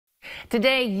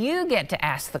Today, you get to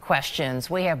ask the questions.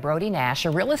 We have Brody Nash,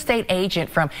 a real estate agent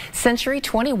from Century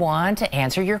 21, to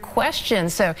answer your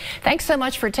questions. So thanks so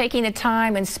much for taking the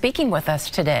time and speaking with us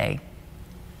today.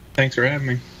 Thanks for having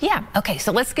me. Yeah, okay,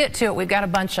 so let's get to it. We've got a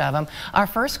bunch of them. Our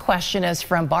first question is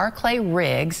from Barclay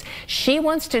Riggs. She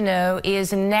wants to know,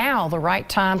 is now the right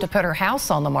time to put her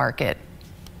house on the market?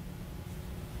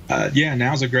 Yeah,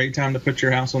 now's a great time to put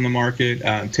your house on the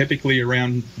market. Typically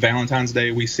around Valentine's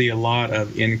Day, we see a lot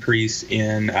of increase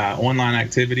in online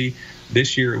activity.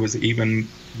 This year it was even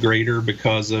greater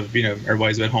because of,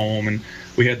 everybody's at home, and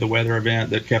we had the weather event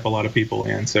that kept a lot of people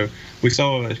in. So we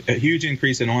saw a huge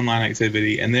increase in online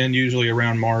activity. And then usually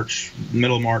around March,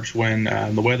 middle of March, when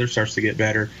the weather starts to get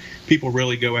better, people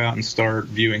really go out and start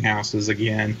viewing houses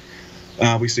again.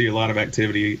 We see a lot of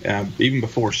activity even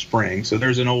before spring. So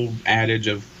there's an old adage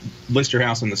of list your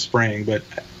house in the spring, but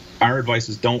our advice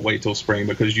is don't wait till spring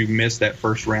because you miss that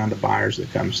first round of buyers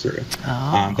that comes through.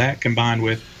 Oh. That combined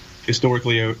with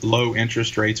historically low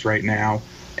interest rates right now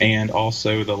and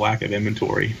also the lack of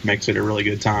inventory makes it a really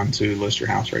good time to list your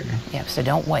house right now. Yep, so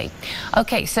don't wait.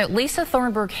 Okay, so Lisa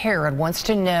Thornburg-Herod wants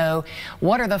to know,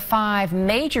 what are the 5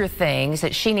 major things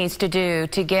that she needs to do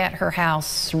to get her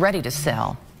house ready to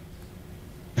sell?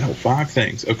 Oh, 5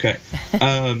 things. Okay.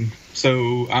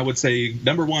 So I would say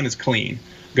number 1 is clean.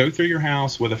 Go through your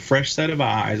house with a fresh set of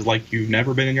eyes like you've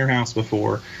never been in your house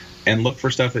before and look for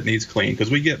stuff that needs clean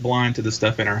because we get blind to the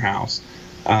stuff in our house.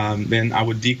 Then I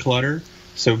would declutter.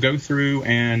 So go through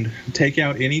and take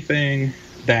out anything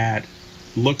that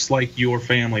looks like your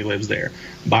family lives there.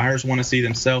 Buyers want to see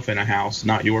themselves in a house,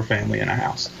 not your family in a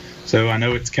house. So I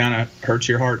know it's kind of hurts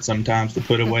your heart sometimes to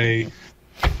put away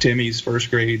Timmy's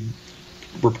first grade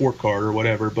report card or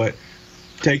whatever, but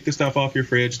take the stuff off your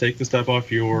fridge, take the stuff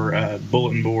off your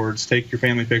bulletin boards, take your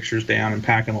family pictures down and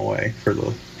pack them away for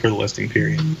the listing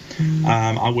period.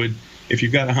 I would, if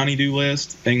you've got a honey-do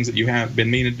list, things that you have been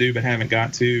meaning to do but haven't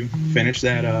got to, finish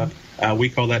that up. We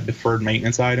call that deferred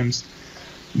maintenance items.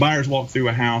 Buyers walk through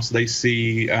a house, they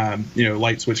see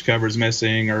light switch covers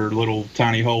missing or a little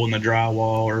tiny hole in the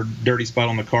drywall or dirty spot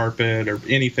on the carpet or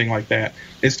anything like that.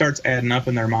 It starts adding up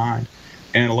in their mind.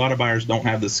 And a lot of buyers don't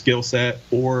have the skill set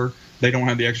or they don't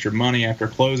have the extra money after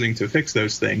closing to fix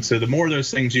those things. So the more of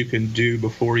those things you can do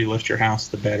before you list your house,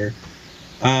 the better.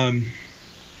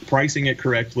 Pricing it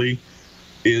correctly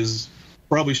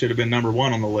probably should have been number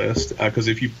 1 on the list because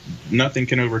nothing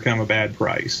can overcome a bad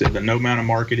price. No amount of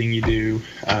marketing you do,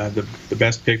 the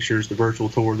best pictures, the virtual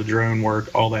tour, the drone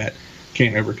work, all that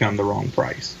can't overcome the wrong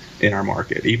price in our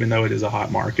market, even though it is a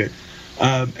hot market.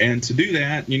 And to do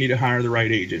that, you need to hire the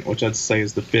right agent, which I'd say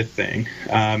is the 5th thing.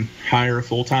 Hire a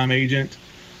full-time agent.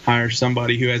 Hire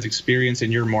somebody who has experience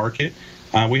in your market.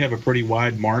 We have a pretty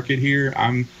wide market here.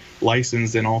 I'm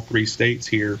licensed in all 3 states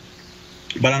here,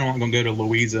 but I'm not going to go to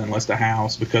Louisa and list a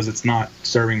house because it's not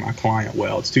serving my client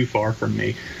well. It's too far from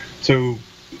me. So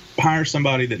hire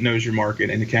somebody that knows your market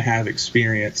and can have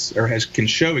experience or can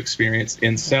show experience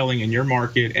in selling in your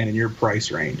market and in your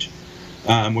price range.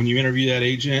 When you interview that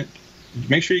agent,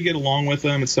 make sure you get along with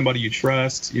them. It's somebody you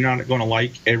trust. You're not going to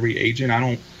like every agent. I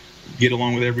don't get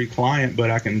along with every client, but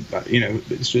I can,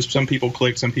 it's just some people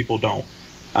click, some people don't.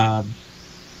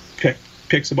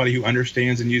 Pick somebody who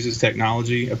understands and uses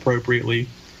technology appropriately,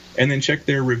 and then check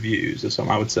their reviews is something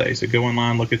I would say. So go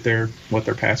online, look at what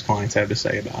their past clients have to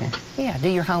say about them. Yeah, do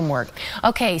your homework.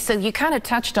 Okay, so you kind of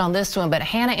touched on this one, but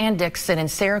Hannah Ann Dixon and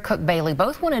Sarah Cook Bailey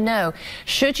both want to know,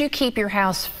 should you keep your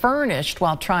house furnished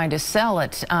while trying to sell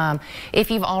it if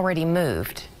you've already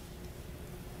moved?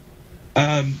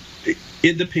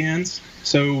 It depends.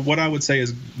 So what I would say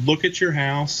is look at your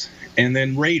house and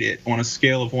then rate it on a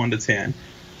scale of 1 to 10.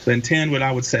 So then 10, what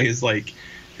I would say is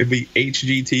it'd be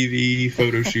HGTV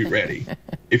photo shoot ready.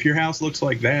 If your house looks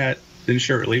like that, then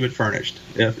sure, leave it furnished.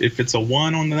 If it's a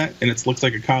 1 on that and it looks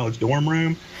like a college dorm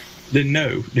room, then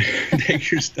no,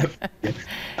 take your stuff.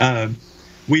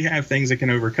 We have things that can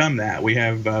overcome that. We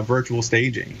have virtual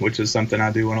staging, which is something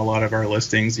I do on a lot of our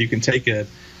listings. You can take an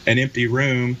empty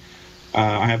room.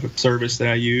 I have a service that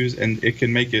I use, and it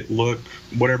can make it look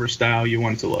whatever style you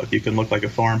want it to look. You can look like a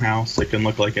farmhouse. It can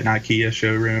look like an IKEA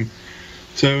showroom.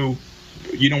 So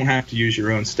you don't have to use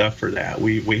your own stuff for that.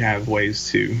 We have ways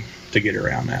to get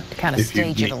around that. Kind of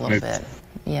stage it a little bit.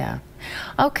 Yeah.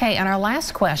 Okay, and our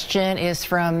last question is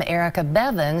from Erica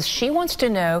Bevins. She wants to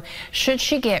know, should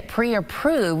she get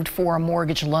pre-approved for a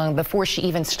mortgage loan before she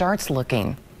even starts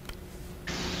looking?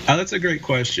 That's a great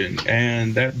question,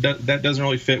 and that doesn't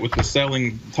really fit with the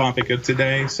selling topic of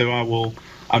today, so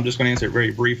I'm just going to answer it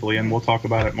very briefly, and we'll talk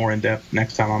about it more in depth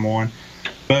next time I'm on.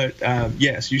 But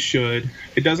yes, you should.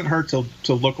 It doesn't hurt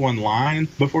to look online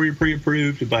before you're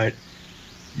pre-approved, but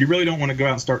you really don't want to go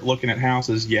out and start looking at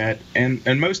houses yet.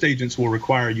 And most agents will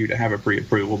require you to have a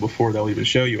pre-approval before they'll even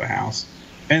show you a house.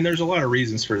 And there's a lot of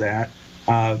reasons for that.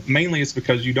 Mainly it's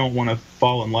because you don't want to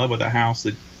fall in love with a house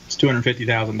that's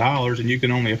 $250,000 and you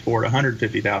can only afford a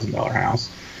 $150,000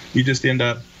 house. You just end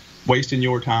up wasting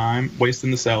your time,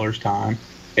 wasting the seller's time,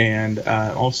 and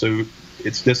also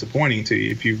it's disappointing to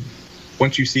you.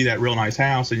 Once you see that real nice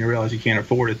house and you realize you can't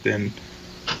afford it, then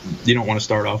you don't want to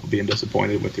start off with being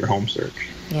disappointed with your home search.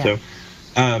 Yeah.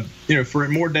 So, for a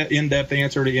more in-depth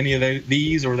answer to any of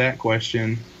these or that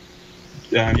question,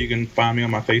 you can find me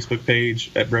on my Facebook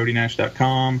page at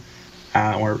brodynash.com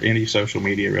or any social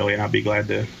media, really, and I'll be glad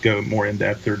to go more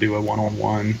in-depth or do a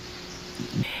one-on-one.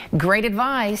 Great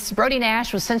advice. Brody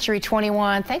Nash with Century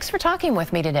 21. Thanks for talking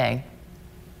with me today.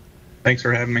 Thanks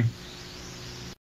for having me.